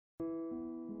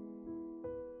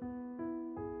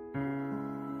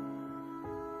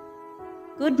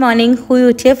Good morning. Hui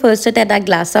uthie first eta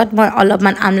glassot moi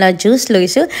olopman amla juice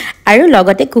loisu aru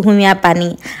logote kuhumia pani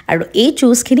aru ei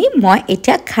juice khini moi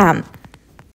etia kham.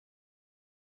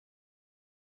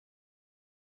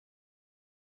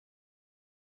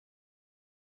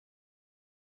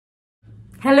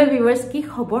 Hello viewers, ki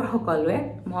khobor hokolwe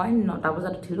moi 9 ta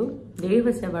bajat uthilu deri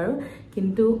hoise baru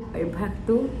kintu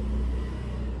ebhaktu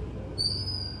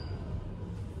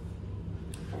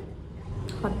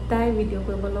হত্তাই video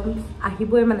কৰিবলম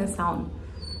আহিবই মানে sound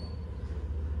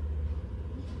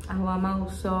আওয়ামা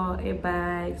উস এ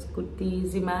bike scooty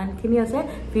জিমান খিনি আছে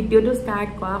ভিডিওটো start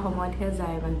কৰা সময়তহে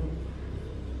যায় মানে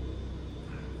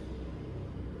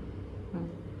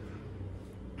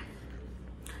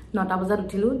নটা বজাত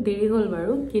উঠিলো দেৰি হল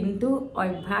বাৰু কিন্তু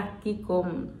অভ্যাস কি কম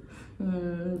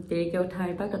দেৰিকে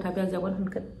উঠাইবা তথাপি যাবন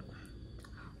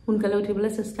সোনকালে উঠিবলৈ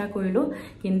চেষ্টা কৰিলো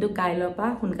কিন্তু কাইলপা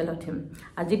সোনকালে উঠিম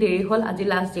আজি দেৰি হল আজি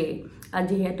লাষ্ট ডে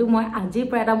আজি হেতু মই আজি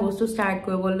প্ৰায় এটা বস্তু স্টাৰ্ট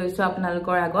কৰিব লৈছো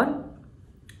আপোনালোকৰ আগত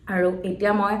আৰু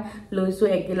এতিয়া মই লৈছো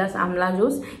এক গিলাস আমলা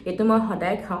জুস এটো মই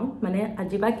সদায় খাও মানে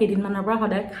আজি বা কেদিন মানৰ পৰা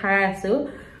সদায় খাই আছো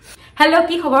হেল্ল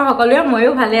কি খবৰ সকলোৰে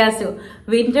ময়ো ভালে আছো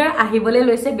উইন্টাৰ আহিবলৈ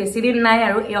লৈছে বেছি দিন নাই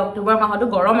আৰু এই অক্টোবৰ মাহটো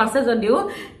গৰম আছে যদিও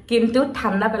কিন্তু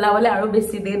ঠাণ্ডা পেলাবলে আৰু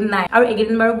বেছি দিন নাই আৰু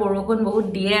একেদিন বাৰু বৰষুণ বহুত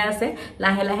দিয়ে আছে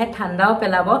লাহে লাহে ঠাণ্ডাও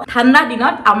পেলাব ঠাণ্ডা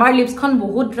দিনত আমাৰ লিপছখন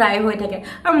বহুত ড্ৰাই হৈ থাকে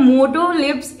আৰু মোৰটো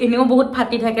লিপছ এনেও বহুত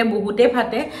ফাটি থাকে বহুতে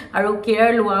ফাটে আৰু কেয়াৰ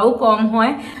লোৱাও কম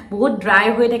হয় বহুত ড্ৰাই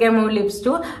হৈ থাকে মোৰ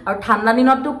লিপছটো আৰু ঠাণ্ডা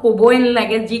দিনতটো কবই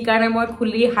নালাগে যি কাৰণে মই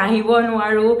খুলি হাঁহিব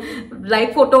নোৱাৰো লাইক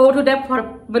ফটো উঠোতে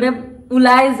মানে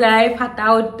উলাই যায়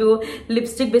ফাটাওটো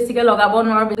লিপস্টিক বেছিকে লগাব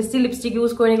নোৱাৰো বেছি লিপস্টিক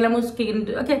ইউজ কৰি থাকিলে মোৰ স্কিন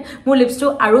ওকে মোৰ লিপছটো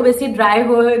আৰু বেছি ড্ৰাই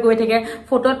হৈ গৈ থাকে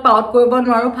ফটোত পাউট কৰিব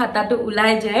নোৱাৰো ফাটাটো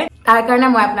উলাই যায় তাৰ কাৰণে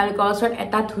মই আপোনালোকৰ ওচৰত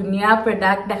এটা ধুনিয়া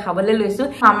প্ৰডাক্ট দেখাবলৈ লৈছো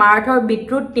আমাৰথৰ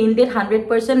beetroot tinted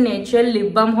 100% natural lip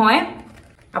balm হয়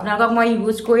আপোনালোকক মই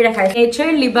ইউজ কৰি ৰাখাই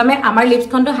নেচাৰেল লিপ বামে আমাৰ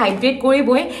লিপছখনটো হাইড্ৰেট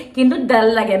কৰিবই কিন্তু ডাল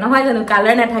লাগে নহয় জানো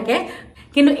কালাৰ নাথাকে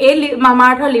কিন্তু এই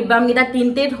মামাআৰ্থৰ লিপ বাম গিটা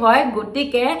টিন্টেড হয়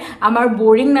গটিকে আমাৰ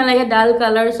বোৰিং নালাগে ডাল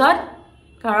কালাৰছত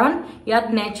কাৰণ ইয়াত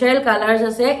নেচাৰেল কালাৰস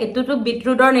আছে এতুটো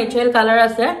বিটৰুটৰ নেচাৰেল কালাৰ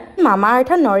আছে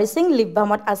মামাআৰ্থৰ নৰিশিং লিপ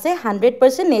বামত আছে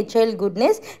 100% নেচাৰেল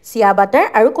গুডনেস চিয়া বাটাৰ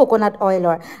আৰু কোকোনাট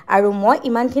অইলৰ আৰু মই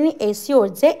ইমানখিনি এচিওৰ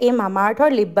যে এই মামাআৰ্থৰ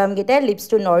লিপ বাম গিটা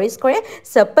লিপছটো নৰিশ কৰে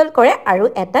সাপল কৰে আৰু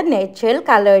এটা নেচাৰেল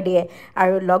কালাৰ দিয়ে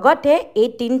আৰু লগতে এই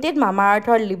টিন্টেড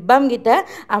মামাআৰ্থৰ লিপ বাম গিটা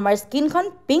আমাৰ স্কিনখন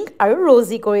পিংক আৰু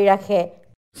ৰজি কৰি ৰাখে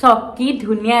সব কি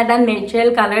ধুনিয়া এটা নেচাৰেল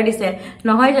কালাৰ দিছে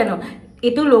নহয় জানো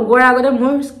এটো লগৰ আগতে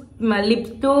মোৰ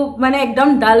লিপটো মানে একদম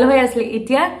ডাল হৈ আছিল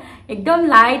এতিয়া একদম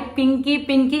লাইট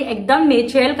পিংকি একদম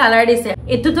নেচাৰেল কালাৰ দিছে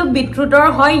এটোটো বিটৰুটৰ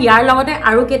হয় ইয়াৰ লগতে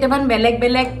আৰু কেটেমান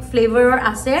বেলেগ ফ্লেভাৰৰ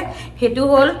আছে হেতু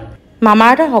হল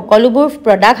মামাআৰ্থৰ সকলোবোৰ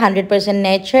প্ৰডাক্ট 100%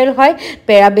 নেচাৰেল হয়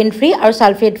পেৰাবিন ফ্ৰী আৰু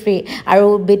সালফেট ফ্ৰী আৰু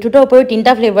বিটৰুটৰ ওপৰত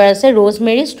তিনটা ফ্লেভাৰ আছে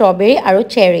ৰ'জমেৰী ষ্ট্ৰবেৰী আৰু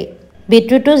চেৰী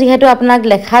বিটৰুটটো যেহেতু আপোনাক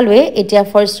লেখালৱে এতিয়া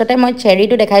ফাৰ্ষ্টতে মই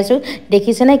চেৰীটো দেখাইছো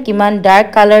দেখিছেনে কিমান ডাৰ্ক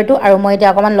কালাৰটো আৰু মই এতিয়া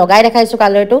অকমান লগাই দেখাইছো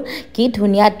কালাৰটো কি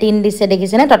ধুনিয়া টিন দিছে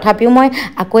দেখিছেনে তথাপিও মই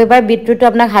আকৌ এবাৰ বিটৰুটটো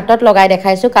আপোনাক হাতত লগাই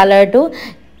দেখাইছো কালাৰটো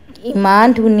ইমান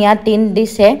ধুনিয়া টিন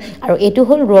দিছে আৰু এটো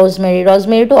হল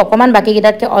ৰ'জমেৰীটো অকমান বাকি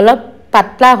গিটাতকে অলপ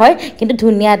পাতলা হয় কিন্তু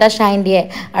ধুনিয়া এটা শাইন দিয়ে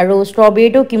আৰু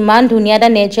ষ্ট্ৰবেৰীটো কিমান ধুনিয়া এটা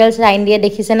নেচাৰেল শাইন দিয়ে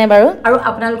দেখিছেনে বাৰু আৰু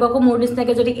আপোনালোককো মোৰ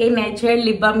নিচিনাকে যদি এই নেচাৰেল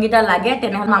লিপ বাম গিটা লাগে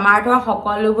তেনেহলে মামাআৰ্থৰ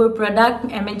সকলোবোৰ প্ৰডাক্ট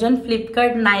Amazon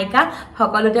Flipkart নাইকা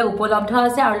সকলোতে উপলব্ধ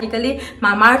আছে আৰু আজিকালি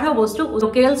মামাআৰ্থৰ বস্তু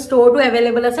লোকেল ষ্টৰটো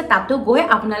अवेलेबल আছে তাতো গৈ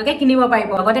আপোনালোকে কিনিব পাৰিব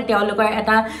লগতে তেওঁলোকৰ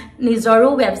এটা নিজৰো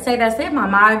ৱেবছাইট আছে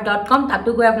mamaearth.com তাতো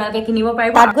গৈ আপোনালোকে কিনিব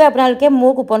পাৰিব তাত গৈ আপোনালোকে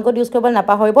মোৰ কুপন কোড ইউজ কৰিব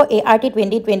নাপাহৰিব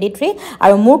ART2023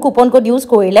 আৰু মোৰ কুপন কোড ইউজ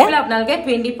কৰিলে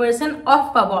 20% অফ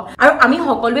পাব আৰু আমি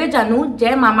সকলোৱে জানো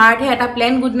যে মামাআৰ্থে এটা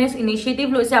প্ল্যান গুডনেস ইনিশিয়েটিভ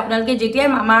লৈছে আপোনালোকে যেতিয়া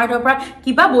মামাআৰ্থৰ পৰা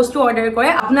কিবা বস্তু অৰ্ডাৰ কৰে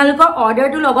আপোনালোকৰ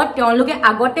অৰ্ডাৰটো লগত তেওঁলোকে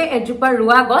আগতে এজুপা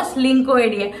ৰুৱা গছ লিংক কৰি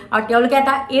দিয়ে আৰু তেওঁলোকে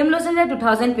এটা এম লৈছে যে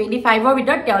 2025 ৰ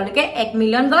ভিতৰত তেওঁলোকে 1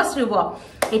 মিলিয়ন গছ ৰুব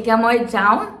এতিয়া মই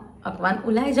যাও অকমান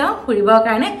উলাই যাও ফুৰিবৰ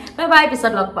কাৰণে বাই বাই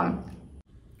পিছত লগ পাম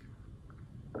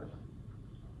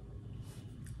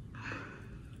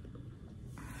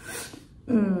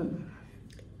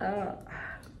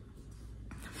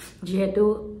যেহেতু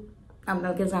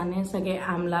আপোনালোকে জানে সকে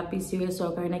আমলা পিসিওএছৰ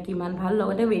কাৰণে কিমান ভাল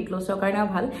লগতে weight lossৰ কাৰণেও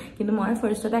ভাল কিন্তু মই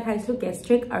ফাৰ্ষ্টতে খাইছো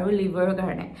গ্যাস্ট্ৰিক আৰু লিভাৰৰ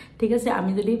কাৰণে ঠিক আছে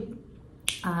আমি যদি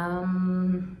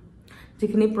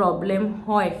যিখিনি প্ৰবলেম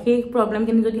হয় সেই প্ৰবলেম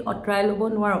কিনি যদি অটৰাই লব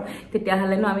নোৱাৰো তেতিয়া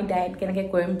হলেনো আমি ডায়েট কেনেকৈ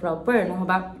কৰিম প্ৰপাৰ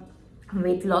নহবা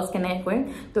weight loss কেনে কৰিম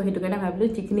তো হেতু কাৰণে ভাবিলো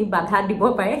যিখিনি বাধা দিব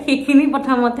পাৰে সেইখিনি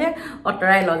প্ৰথমতে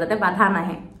অটৰাই ল যাতে বাধা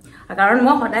নাহে কাৰণ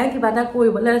মই সদায় কিবা এটা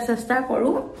কৰিবলৈ চেষ্টা কৰো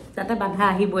যাতে বাধা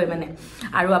আহিবই মানে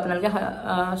আৰু আপোনালোকে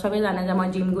সবে জানে যে মই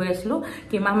জিম গৈ আছিলো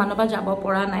কিমান মানৰ পৰা যাব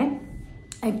পৰা নাই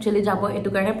একচুৱেলি যাব এইটো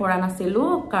কাৰণে পৰা নাছিলোঁ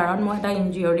কাৰণ মই এটা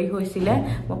ইঞ্জুৰি হৈছিলে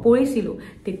মই পৰিছিলোঁ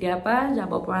তেতিয়াৰ পৰা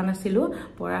যাব পৰা নাছিলোঁ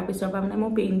পৰাৰ পিছৰ পৰা মানে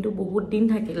মোৰ পেইনটো বহুত দিন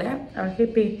থাকিলে আৰু সেই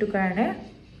পেইনটোৰ কাৰণে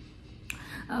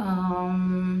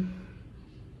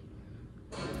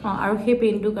আৰু সেই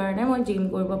পেইনটোৰ কাৰণে মই জিম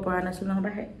কৰিব পৰা নাছিলোঁ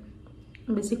নহ'বা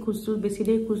বেছি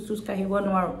দেৰি খোজ কাঢ়িব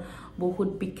নোৱাৰোঁ বহুত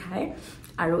বিষায়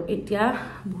আৰু এতিয়া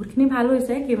বহুতখিনি ভাল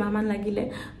হৈছে কিমানমান লাগিলে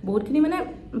বহুতখিনি মানে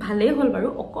ভালেই হ'ল বাৰু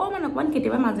অকণমান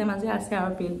কেতিয়াবা মাজে মাজে আছে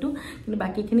আৰু পেইনটো কিন্তু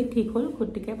বাকীখিনি ঠিক হ'ল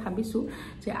গতিকে ভাবিছোঁ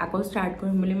যে আকৌ ষ্টাৰ্ট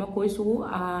কৰিম বুলি মই কৈছোঁ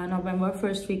নৱেম্বৰ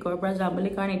 1st উইকৰ পৰা যাম বুলি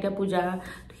কাৰণ এতিয়া পূজা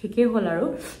শেষেই হ'ল আৰু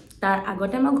তাৰ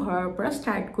আগতে মই ঘৰৰ পৰা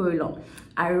ষ্টাৰ্ট কৰি লওঁ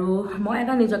আৰু মই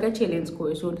এটা নিজকে চেলেঞ্জ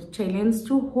কৰিছোঁ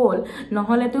চেলেঞ্জটো হ'ল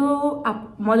নহ'লেতো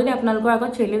মই যদি আপোনালোকৰ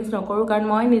আগত চেলেঞ্জ নকৰোঁ কাৰণ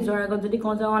মই নিজৰ আগত যদি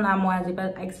কওঁ যাওঁ না মই আজিৰ পৰা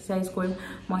এক্সাৰচাইজ কৰিম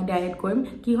মই ডায়েট কৰিম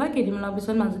কি হয় কেইদিনমানৰ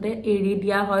পিছত মাজতে এৰি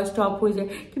দিয়া হয় ষ্টপ হৈ যায়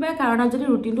কিবা কাৰণত যদি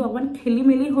ৰুটিনটো অকণমান খেলি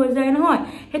মেলি হৈ যায় নহয়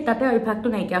সেই তাতে অভ্যাসটো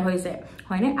নাইকিয়া হৈ যায়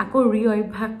হয়নে আকৌ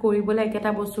অভ্যাস কৰিবলৈ একেটা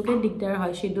বস্তুকে দিগদাৰ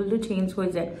হয় শ্বেডিউলটো চেঞ্জ হৈ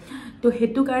যায় তো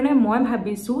সেইটো কাৰণে মই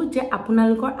ভাবিছোঁ যে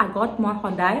আপোনালোকৰ আগত মই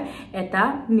সদায় এটা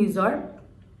নিজৰ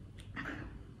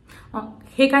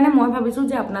সেইকাৰণে মই ভাবিছোঁ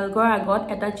যে আপোনালোকৰ আগত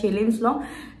এটা চেলেঞ্জ লওঁ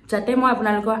যাতে মই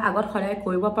আপোনালোকৰ আগত সদায়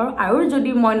কৰিব পাৰোঁ আৰু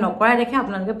যদি মই নকৰা দেখে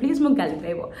আপোনালোকে প্লিজ মোক গালি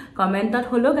পাৰিব কমেণ্টত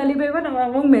হ'লেও গালি পাৰিব নহ'বা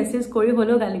মোক মেছেজ কৰি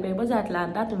হ'লেও গালি পাৰিব যে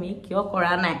আটলান্টা তুমি কিয়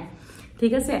কৰা নাই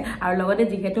ঠিক আছে আৰু লগতে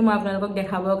যিহেতু মই আপোনালোকক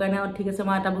দেখাবৰ কাৰণে ঠিক আছে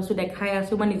মই এটা বস্তু দেখাই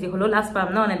আছোঁ মই নিজে হ'লেও লাজ পাম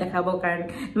ন নেদেখাবৰ কাৰণে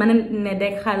মানে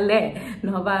নেদেখালে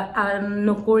নহ'বা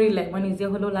নকৰিলে মই নিজে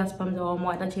হ'লেও লাজ পাম যে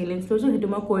মই এটা চেলেঞ্জ লৈছোঁ সেইটো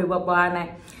মই কৰিব পৰা নাই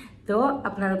তো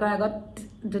আপোনালোকৰ আগত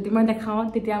যদি মই দেখাওঁ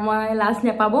তেতিয়া মই লাজ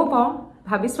নাপাবও পাওঁ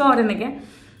ভাবিছোঁ আৰু তেনেকৈ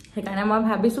সেইকাৰণে মই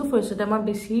ভাবিছোঁ ফাৰ্ষ্টতে মই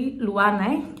বেছি লোৱা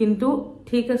নাই কিন্তু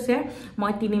ঠিক আছে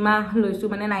মই 3 মাহ লৈছোঁ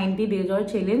মানে 90 ডেজৰ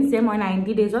চেলেঞ্জ যে মই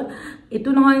 90 ডেজত এইটো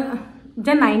নহয়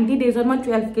যে 90 ডেজত মই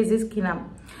 12 কেজিছ খিনাম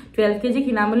 12 কেজি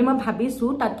খিনাম বুলি মই ভাবিছোঁ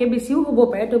তাতকৈ বেছিও হ'ব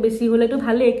পাৰে তো বেছি হ'লেতো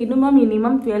ভালেই কিন্তু মই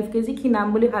মিনিমাম 12 কেজি খিনাম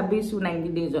বুলি ভাবিছোঁ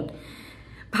 90 ডেজত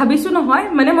ভাবিছোঁ নহয়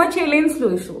মানে মই চেলেঞ্জ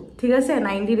লৈছোঁ ঠিক আছে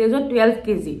 90 ডেজত 12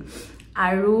 কেজি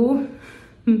আৰু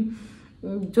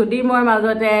যদি মই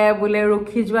মাজতে বোলে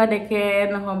ৰখি যোৱা দেখে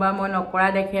নহ'বা মই নকৰা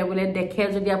দেখে বোলে দেখে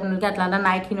যদি আপোনালোকে আটলান্টা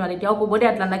নাই খিনোৱা তেতিয়াও ক'ব দেই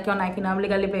আটলান্টা কিয় নাই খিনোৱা বুলি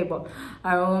গালি পাৰিব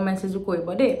আৰু মেছেজো কৰিব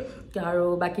দেই আৰু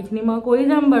বাকীখিনি মই কৰি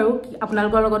যাম বাৰু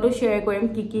আপোনালোকৰ লগতো শ্বেয়াৰ কৰিম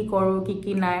কি কৰোঁ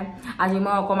কি নাই আজি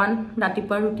মই অকণমান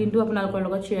ৰাতিপুৱা ৰুটিনটো আপোনালোকৰ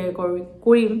লগত শ্বেয়াৰ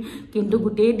কৰিম কিন্তু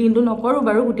গোটেই দিনটো নকৰোঁ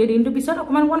বাৰু গোটেই দিনটো পিছত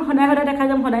অকণমান সদায় দেখাই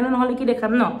যাম সদায় নহ'লে কি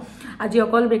দেখাম ন আজি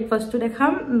অকল ব্ৰেকফাষ্টটো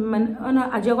দেখাম মানে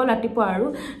আজি অকল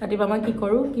ৰাতিপুৱা মই কি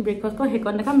কৰোঁ কি ব্ৰেকফাষ্ট কৰোঁ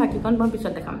সেইকণ দেখাম বাকীকণ মই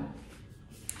পিছত দেখাম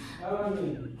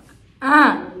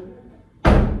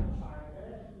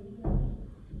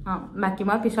বাকী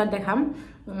মই পিছত দেখাম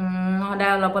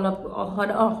সদায় অলপ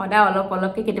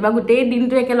অলপকৈ কেতিয়াবা গোটেই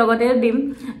দিনটো একেলগতে দিম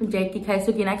যে কি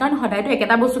খাইছোঁ কি নাই কাৰণ সদায়তো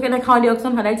একেটা বস্তুকে দেখাওঁ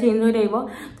দিয়কচোন সদায় চেঞ্জ হৈ থাকিব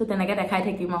তো তেনেকৈ দেখাই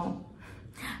থাকিম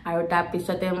আৰু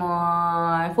তাৰপিছতে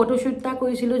মই ফটোশ্বুট এটা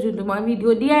কৰিছিলোঁ যোনটো মই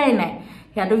ভিডিঅ' দিয়াই নাই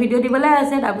সেয়াতো ভিডিঅ' দিবলৈ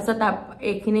আছে তাৰপিছত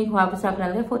এইখিনি হোৱাৰ পিছত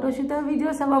আপোনালোকে ফটোশ্বুটৰ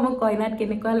ভিডিঅ' চাব মোক কইনাত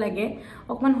কেনেকুৱা লাগে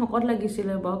অকণমান শকত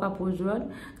লাগিছিলে বাৰু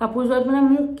কাপোৰযোৰত মানে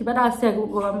মোক কিবা এটা আছে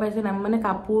গৰম পাইছে নাই মানে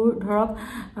কাপোৰ ধৰক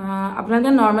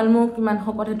আপোনালোকে নৰ্মেল মোক কিমান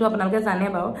শকত সেইটো আপোনালোকে জানে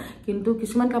বাৰু কিন্তু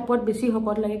কিছুমান কাপোৰত বেছি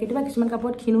শকত লাগে কেতিয়াবা কিছুমান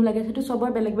কাপোৰত ক্ষীণো লাগে সেইটো চবৰে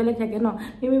বেলেগ থাকে ন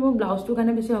মেবি মোৰ ব্লাউজটোৰ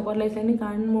কাৰণে বেছি শকত লাগিছিলে নেকি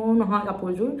কাৰণ মোৰ নহয়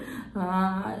কাপোৰযোৰ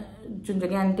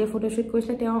যোনজনী আণ্টিয়ে ফটোশ্বুট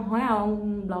কৰিছিলে তেওঁ হয় আৰু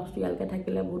ব্লাউজটো ইয়ালৈকে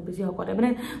থাকিলে বহুত বেছি শকতে মানে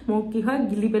মোক কি হয়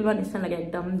গিলি পেলোৱা নিচিনা লাগে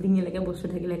একদম ডিঙিলৈকে বস্তু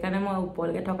থাকিলে সেইকাৰণে মই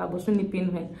ওপৰলৈকে থকা বস্তু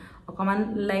নিপিন্ধোৱে অকণমান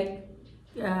লাইক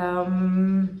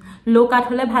ল' কাট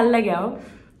হ'লে ভাল লাগে আৰু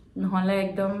নহ'লে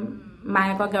একদম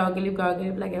মায়েকৰ গাৰগিলিপ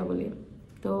লাগে বুলি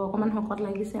তো অকণমান শকত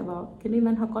লাগিছে বাৰু কিন্তু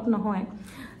ইমান শকত নহয়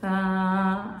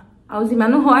আৰু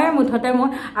যিমানো হয় মুঠতে মই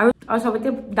আৰু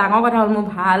চবতকৈ ডাঙৰ কথা হ'ল মোৰ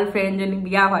ভাল ফ্ৰেণ্ডজনী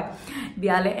বিয়া হয়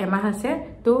বিয়ালৈ এমাহ আছে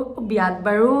তো বিয়াত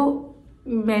বাৰু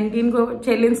মেইনটেইন কৰিব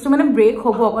চেলেঞ্জটো মানে ব্ৰেক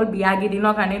হ'ব অকল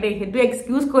বিয়াকেইদিনৰ কাৰণে দেই সেইটো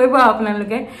এক্সকিউজ কৰিব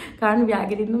আপোনালোকে কাৰণ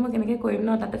বিয়াকেইদিনটো মই কেনেকৈ কৰিম ন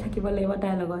তাতে থাকিব লাগিব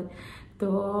তাইৰ লগত তো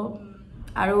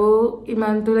আৰু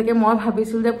ইমানটোলৈকে মই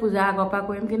ভাবিছিলোঁ যে পূজা আগৰ পৰা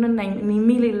কৰিম কিন্তু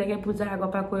নিমিলিলেগৈ পূজা আগৰ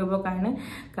পৰা কৰিবৰ কাৰণে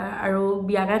আৰু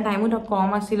বিয়াৰ কাৰণে টাইমো কম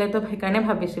আছিলে তো সেইকাৰণে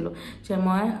ভাবিছিলোঁ যে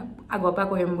মই আগৰ পৰা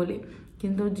কৰিম বুলি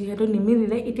কিন্তু যিহেতু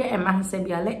নিমিলিলে এতিয়া এমাহ আছে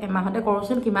বিয়ালৈ এমাহতে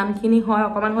কৰোঁচোন কিমানখিনি হয়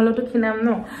অকণমান হ'লেওতো খিনাম ন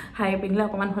শাৰী পিন্ধিলে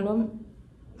অকণমান হ'লেও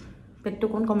পেটটো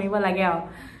অকণ কমিব লাগে আৰু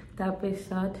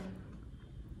তাৰপিছত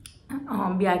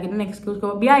বিয়াকেইদিন এক্সকিউজ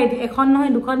কৰিব বিয়া এখন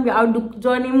নহয় দুখন বিয়া আৰু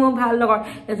দুজনী মোৰ ভাল লগৰ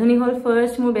এজনী হ'ল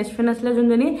ফাৰ্ষ্ট মোৰ বেষ্ট ফ্ৰেণ্ড আছিলে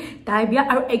যোনজনী তাই বিয়া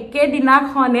আৰু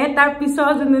একেদিনাখনে তাৰ পিছৰ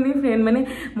যোনজনী ফ্ৰেণ্ড মানে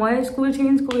মই স্কুল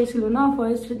চেঞ্জ কৰিছিলোঁ ন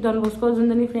ফাৰ্ষ্ট ডন বস্কৰ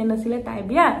যোনজনী ফ্ৰেণ্ড আছিলে তাই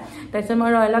বিয়া তাৰপিছত মই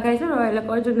ৰয়েলক আহিছিলোঁ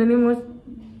ৰয়েলকৰ যোনজনী মোৰ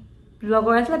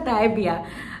লগৰ আছিলে তাইৰ বিয়া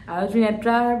আৰু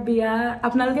জুনেত্ৰাৰ বিয়া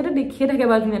আপোনালোকেতো দেখিয়ে থাকে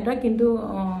বাৰু জুনেত্ৰা কিন্তু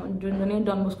যোনজনী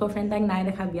ডন বস্কৰ ফ্ৰেণ্ড তাইক নাই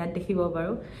দেখা বিয়াত দেখিব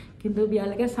বাৰু কিন্তু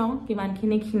বিয়ালৈকে চাওঁ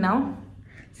কিমানখিনি খিনাওঁ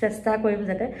চেষ্টা কৰিম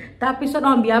যাতে তাৰপিছত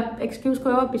বিয়া এক্সকিউজ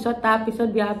কৰিব পিছত তাৰপিছত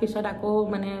বিয়াৰ পিছত আকৌ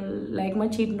মানে লাইক মই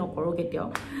চিট নকৰোঁ কেতিয়াও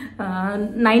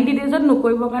 90 ডেজত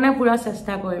নকৰিবৰ কাৰণে পূৰা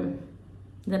চেষ্টা কৰিম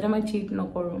যাতে মই চিট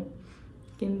নকৰোঁ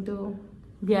কিন্তু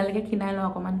বিয়ালৈকে খিনাই লওঁ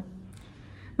অকণমান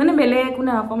মানে বেলেগ একো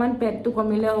নাই অকণমান পেটটো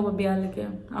কমিলে হ'ব বিয়ালৈকে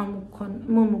আৰু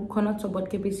মোৰ মুখখনত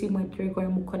চবতকৈ বেছি মৈত্ৰী কৰে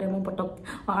মুখতে মোৰ পটক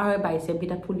আৰু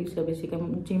বাইচেপকেইটা ফুলিছে বেছিকৈ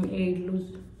জিম এৰিলোঁ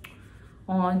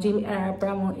জিম এৰাৰ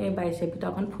পৰা মোৰ এই বাইচেপকেইটা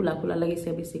অকণ ফুলা ফুলা লাগিছে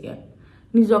বেছিকৈ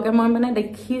নিজকে মই মানে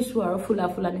দেখিছোঁ আৰু ফুলা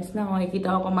ফুলা নিচিনা এইকেইটা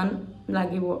অকণমান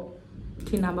লাগিব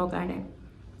ক্ষীণাবৰ কাৰণে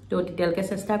তো তেতিয়ালৈকে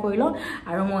চেষ্টা কৰি লওঁ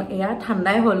আৰু মই এয়া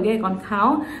ঠাণ্ডাই হ'লগৈ এখন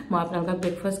খাওঁ মই আপোনালোকক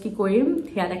ব্ৰেকফাষ্ট কি কৰিম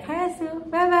সেয়া দেখাই আছোঁ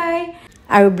বাই বাই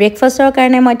আৰু ব্ৰেকফাষ্টৰ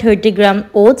কাৰণে মই 30 গ্ৰাম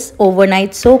অ'টছ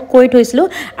অ'ভাৰনাইট সোক কৰি থৈছিলোঁ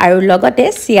আৰু লগতে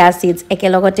চিয়া চিডছ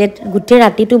একেলগতে গোটেই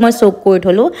ৰাতিটো মই সোক কৰি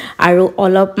থলোঁ আৰু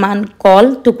অলপমান কল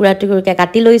টুকুৰা টুকুৰকৈ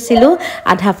কাটি লৈছিলোঁ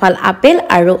আধা ফাল আপেল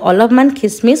আৰু অলপমান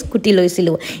খিচমিচ কুটি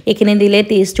লৈছিলোঁ এইখিনি দিলে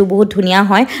টেষ্টটো বহুত ধুনীয়া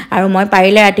হয় আৰু মই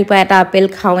পাৰিলে ৰাতিপুৱা এটা আপেল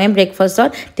খাওঁৱে ব্ৰেকফাষ্টত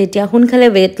তেতিয়া সোনকালে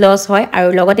ৱেইট লছ হয় আৰু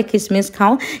লগতে খিচমিচ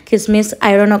খাওঁ খিচমিচ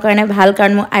আইৰণৰ কাৰণে ভাল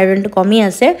কাৰণ মোৰ আইৰণটো কমি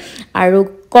আছে আৰু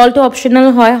কলটো অপশ্যনেল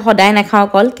হয় সদায় নাখাওঁ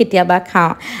কল কেতিয়াবা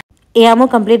খাওঁ এয়া মোৰ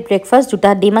কমপ্লিট ব্ৰেকফাষ্ট দুটা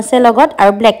ডিম আছে লগত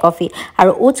আৰু ব্লেক কফি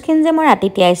আৰু ওটছখিনি যে মই ৰাতি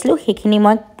তিয়াইছিলোঁ সেইখিনি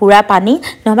মই পূৰা পানী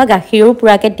নহবা গাখীৰো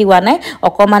পূৰাকৈ তিয়াৱা নাই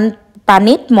অকণমান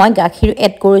পানীত মই গাখীৰ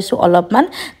এড কৰিছোঁ অলপমান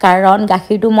কাৰণ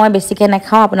গাখীৰটো মই বেছিকৈ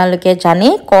নাখাওঁ আপোনালোকে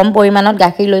জানেই কম পৰিমাণত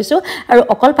গাখীৰ লৈছোঁ আৰু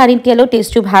অকল পানীত তিয়ালেও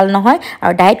টেষ্টটো ভাল নহয়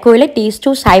আৰু ডায়েট কৰিলে টেষ্টটো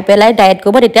চাই পেলাই ডায়েট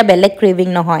কৰিব তেতিয়া বেলেগ ক্ৰেভিং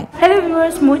নহয় হেল্ল'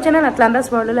 ভিউৱাৰ্ছ মোৰ চেনেল আটলান্টাছ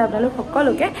ৱৰ্ল্ডলৈ আপোনালোক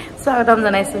সকলোকে স্বাগতম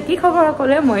জনাইছোঁ কি খবৰ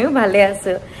সকলোৱে ময়ো ভালে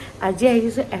আছোঁ আজি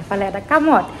আহিছোঁ এফালে এটা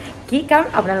কামত কি কাম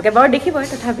আপোনালোকে বাৰু দেখিবই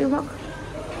তথাপিও মোক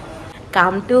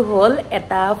কামটো হ'ল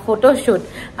এটা ফটোশ্বুট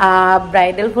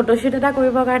ব্ৰাইডেল ফটোশ্বুট এটা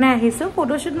কৰিবৰ কাৰণে আহিছোঁ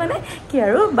ফটোশ্বুট মানে কি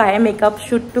আৰু বায়ে মেকআপ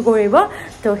শ্বুটটো কৰিব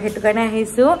তো সেইটো কাৰণে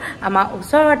আহিছোঁ আমাৰ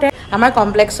ওচৰতে আমাৰ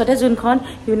কমপ্লেক্সতে যোনখন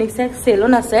ইউনিচেক্স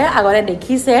চেলুন আছে আগতে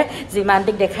দেখিছে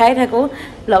যিমানটিক দেখাই থাকোঁ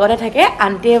লগতে থাকে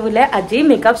আণ্টিয়ে বোলে আজি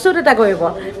মেকআপ শ্বুট এটা কৰিব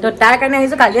তো তাৰ কাৰণে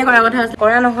আহিছোঁ কালিয়ে কৰাৰ কথা আছে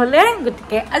কৰা নহ'লে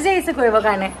গতিকে আজি আহিছোঁ কৰিবৰ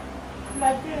কাৰণে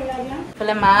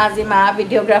এইফালে আজি মা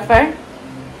ভিডিঅ'গ্ৰাফাৰ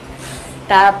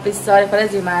তাৰপিছত এইফালে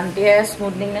যিমানটিয়ে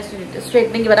স্মুথনিং নে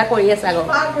ষ্ট্ৰেইটনিং কিবা এটা কৰি আছে আগত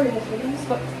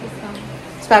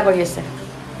স্পা কৰি আছে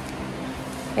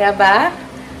এয়া বা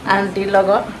আণ্টিৰ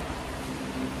লগত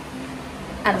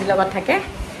থাকে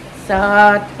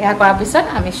পিছত এয়া কৰাৰ পিছত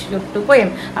আমি শ্বুটটো কৰিম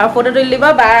আৰু ফটো তুলি দিব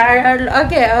বাৰ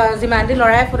যিমানটি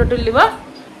ল'ৰাই ফটো তুলি দিব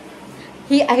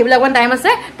সি আহিবলৈ অকণমান টাইম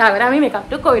আছে তাৰপিছত আমি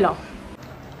মেকআপটো কৰি লওঁ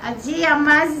আজি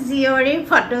আমাৰ জীয়ৰী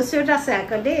ফটোশ্বুট আছে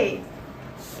আকৌ দেই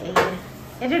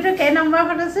এইটোতো কেই নম্বৰ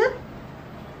ফটোশ্বুট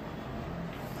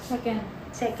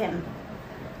ছেকেণ্ড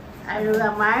আৰু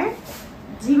আমাৰ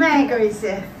জিমাই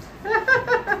কৰিছে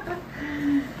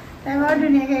তাই বৰ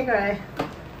ধুনীয়াকৈ কৰে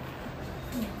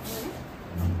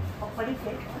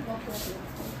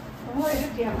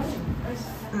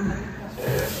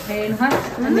হেৰি নহয়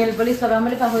নেল পলিচ লগাম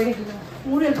বুলি পাহৰি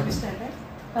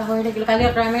থাকিলোঁ কালি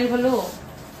অঁতৰাই মেলি গ'লোঁ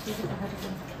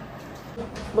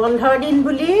বন্ধৰ দিন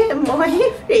বুলি মই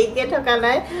ফ্ৰীকৈ থকা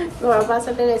নাই ঘৰৰ পৰা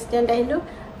আচলতে ৰেষ্টুৰেণ্ট আহিলোঁ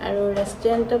আৰু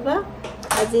ৰেষ্টুৰেণ্টৰ পৰা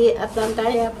আজি আটলান্টাৰ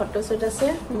এয়া ফটোশ্বুট আছে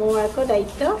মোৰ আকৌ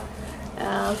দায়িত্ব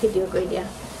ভিডিঅ' কৰি দিয়া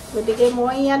গতিকে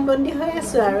মই ইয়াত বন্দী হৈ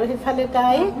আছোঁ আৰু সেইফালে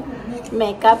তাই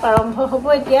মেকআপ আৰম্ভ হ'ব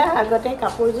এতিয়া আগতে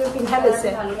কাপোৰযোৰ পিন্ধাই লৈছে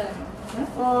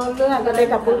আগতে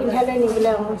কাপোৰ পিন্ধাই লৈ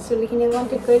নিবলৈ চুলিখিনি অকণমান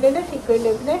ঠিক কৰি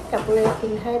লৈ পেলাই কাপোৰে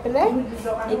পিন্ধাই পেলাই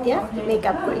এতিয়া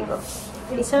মেকআপ কৰিব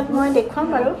পিছত মই দেখুৱাম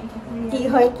বাৰু কি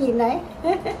হয় কি নাই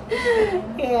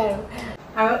সেয়াই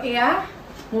আৰু এয়া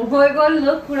মোৰ হৈ গ'ল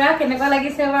লুক পুৰা কেনেকুৱা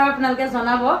লাগিছে বাৰু আপোনালোকে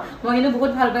জনাব মই কিন্তু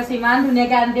বহুত ভাল পাইছোঁ ইমান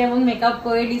ধুনীয়াকৈ আণ্টিয়ে মোক মেকআপ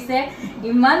কৰি দিছে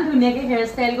ইমান ধুনীয়াকৈ হেয়াৰ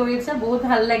ষ্টাইল কৰি দিছে বহুত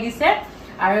ভাল লাগিছে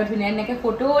আৰু ধুনীয়াকৈ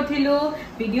ফটো উঠিলোঁ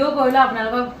ভিডিঅ' কৰিলোঁ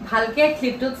আপোনালোকক ভালকৈ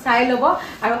ক্লিপটোত চাই ল'ব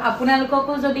আৰু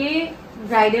আপোনালোককো যদি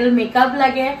ব্ৰাইডেল মেকআপ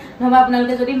লাগে নহবা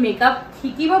আপোনালোকে যদি মেকআপ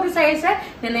শিকিব বিচাৰিছে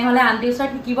তেনেহ'লে আণ্টিৰ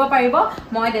ওচৰত শিকিব পাৰিব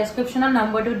মই ডেছক্ৰিপশ্যনত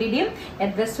নম্বৰটো দি দিম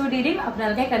এড্ৰেছটো দি দিম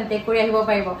আপোনালোকে কণ্টেক্ট কৰি আহিব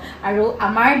পাৰিব আৰু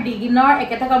আমাৰ ডিগিনৰ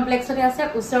একেটা কমপ্লেক্সতে আছে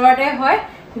ওচৰতে হয়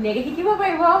ধুনীয়াকৈ শিকিব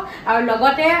পাৰিব আৰু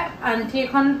লগতে আণ্টি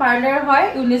এখন পাৰ্লাৰ হয়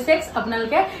ইউনিচেক্স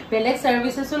আপোনালোকে বেলেগ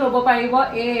ছাৰ্ভিচেছো ল'ব পাৰিব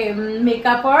এই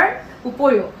মেকআপৰ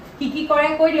উপৰিও কি কৰে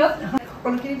কৈ দিয়ক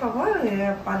সকলোখিনি পাব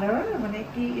পাৰ্লাৰৰ মানে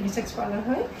কি ইউনিচেক্স পাৰ্লাৰ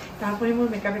হয় তাৰোপৰি মোৰ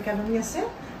মেকআপ একাডেমি আছে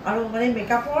আৰু মানে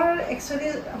মেকআপৰ একচুৱেলি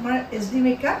আমাৰ HD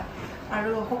মেকআপ আৰু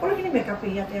সকলোখিনি মেকআপ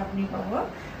ইয়াতে আপুনি পাব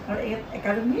আৰু এই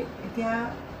একাডেমি এতিয়া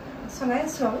চলাই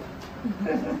আছোঁ আৰু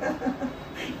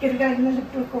কেনেকুৱা লাগিলে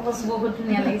লুকটো ক'বচোন। বহুত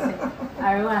ধুনীয়া লাগিছে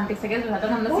আৰু আন্টিক চাগে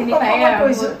যোৰহাটত আমৰা চিনি পাই আৰু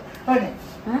হয় নে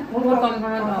বহুত কম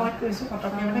সময়ত কৰিছোঁ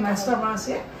পটককৈ মানে কাষ্টমাৰ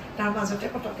আছে তাৰ মাজতে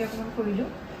পটককৈ অকণমান কৰিলোঁ।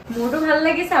 মোৰতো ভাল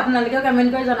লাগিছে আপোনালোকেও কমেণ্ট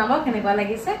কৰি জনাব কেনেকুৱা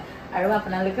লাগিছে আৰু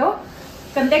আপোনালোকেও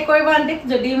কণ্টেক্ট কৰিব আন্টিক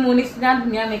যদি মোৰ নিচিনা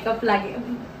ধুনীয়া মেকআপ লাগে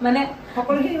মানে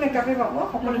সকলোখিনি মেকআপে পাব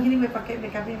সকলোখিনি মেকআপে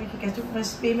আমি শিকাইছোঁ মই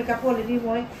স্প্ৰে মেকআপো অলৰেডি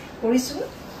মই কৰিছোঁ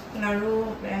আৰু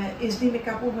HD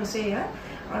মেকআপো হৈছে ইয়াৰ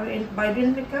আৰু ব্ৰাইডেল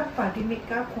মেকআপ পাৰ্টি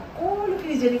মেকআপ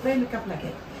সকলোখিনি যেনেকুৱাই মেকআপ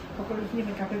লাগে সকলোখিনি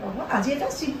মেকআপে পাব। আজি এটা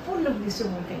চিম্পুল লুক দিছোঁ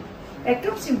মই তাইক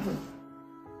একদম চিম্পুল।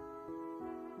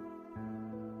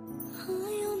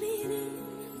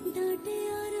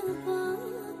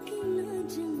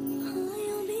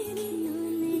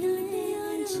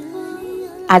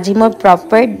 আজি মই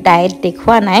প্ৰপাৰ ডায়েট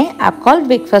দেখুৱা নাই অকল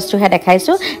ব্ৰেকফাষ্টটোহে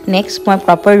দেখাইছোঁ নেক্সট মই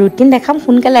প্ৰপাৰ ৰুটিন দেখাম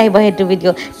সোনকালে আহিব সেইটো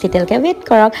ভিডিঅ' তেতিয়ালৈকে ৱেইট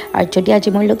কৰক আৰু যদি আজি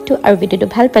মোৰ লুকটো আৰু ভিডিঅ'টো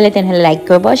ভাল পালে তেনেহ'লে লাইক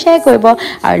কৰিব শ্বেয়াৰ কৰিব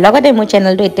আৰু লগতে মোৰ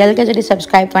চেনেলটো এতিয়ালৈকে যদি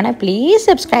ছাবস্ক্ৰাইব কৰা নাই প্লিজ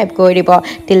ছাবস্ক্ৰাইব কৰি দিব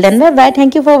till then bye bye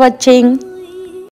thank U for ৱাচিং।